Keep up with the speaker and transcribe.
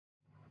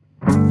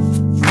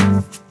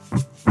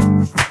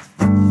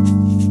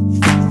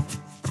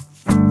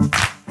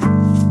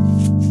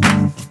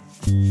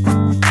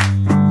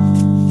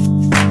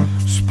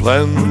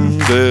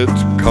Splendid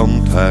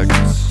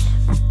contacts,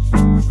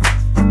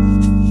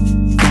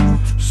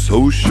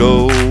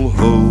 social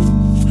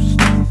host.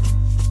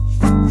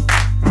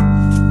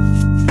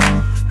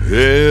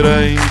 It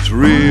ain't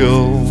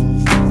real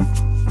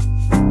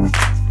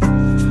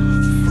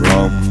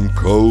from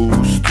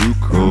coast to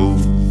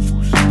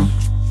coast.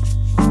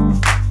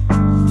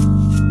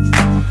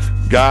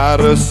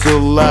 Gotta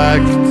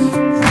select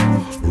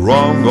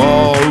wrong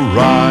or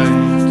right,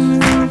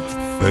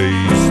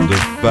 face the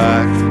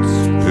facts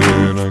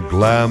in a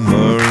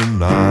glamour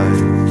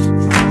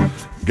night.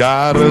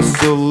 Gotta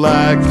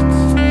select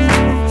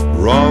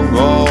wrong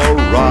or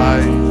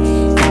right,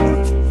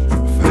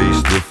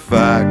 face the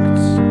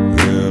facts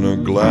in a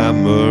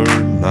glamour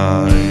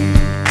night.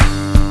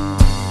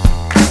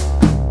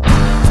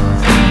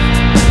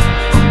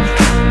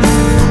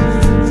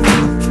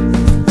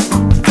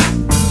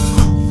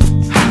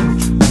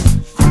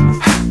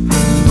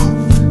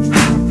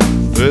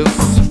 This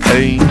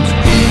ain't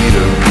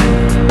Eden,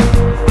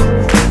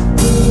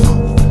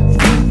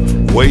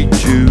 way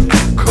too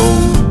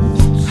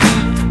cold.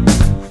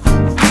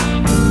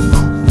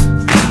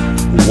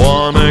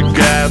 Wanna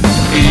get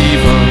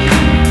even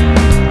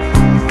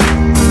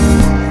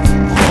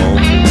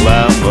on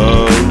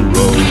Glamour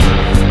Road.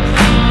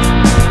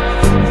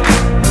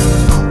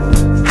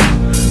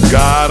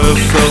 Gotta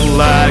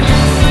select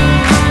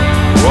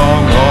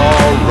wrong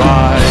or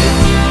right,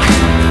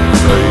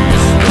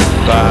 face the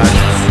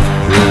facts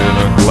in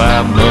a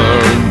glamour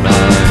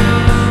night.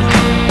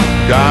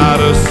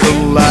 Gotta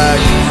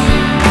select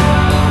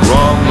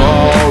wrong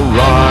or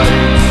right,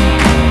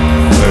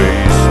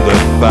 face the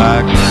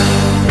facts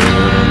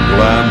in a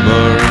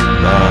glamour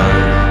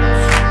night.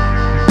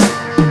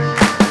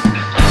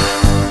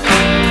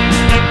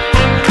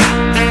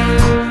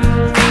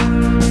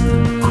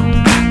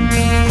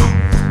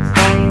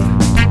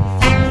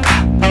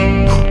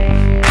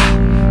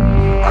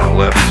 I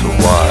left a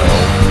while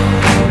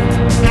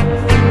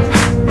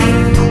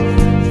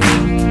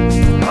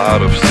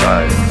out of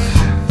sight.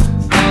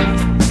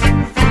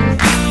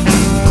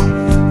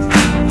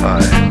 I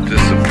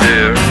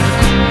disappeared,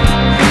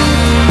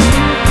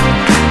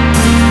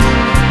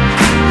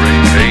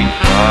 regained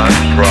my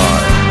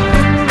pride,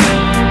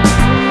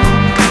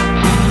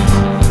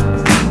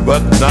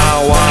 but now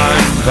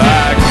I'm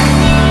back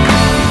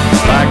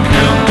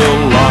in the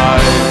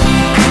light.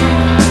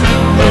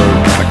 Heard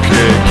my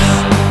kicks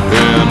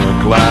in a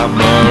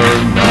glamour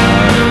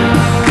night.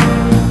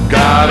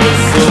 Gotta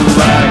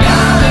select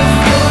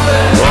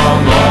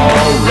wrong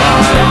or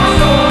right,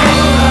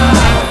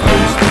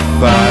 face the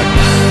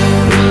facts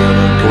in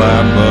a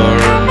glamour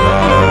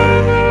night.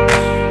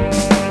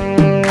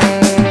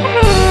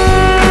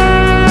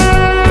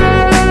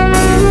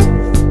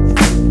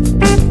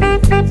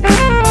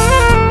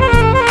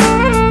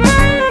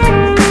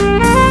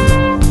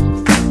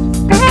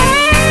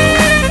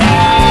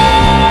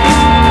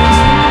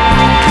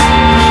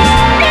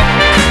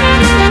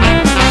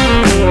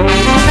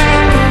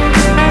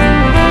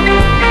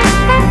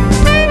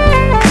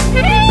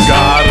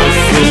 Gotta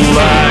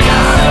select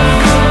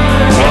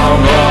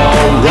wrong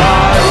or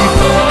right,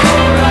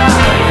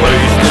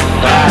 face the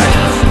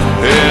facts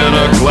in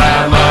a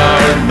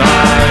glamour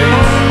night.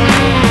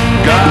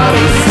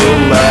 Gotta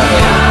select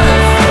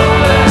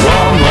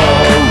wrong or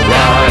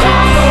right,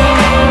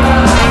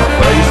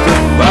 face the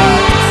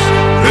facts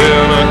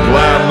in a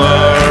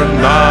glamour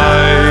night.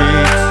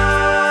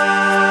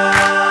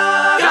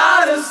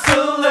 Gotta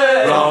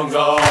select wrong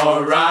or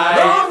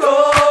right,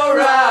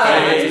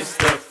 face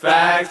the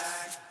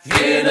facts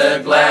in a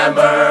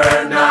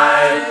glamour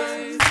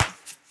night.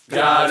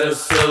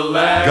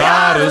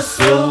 Gotta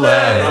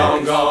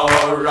select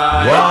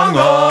wrong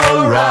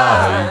or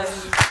right,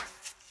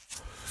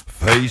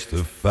 face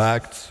the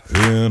facts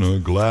in a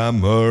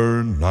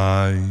glamour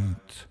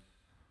night.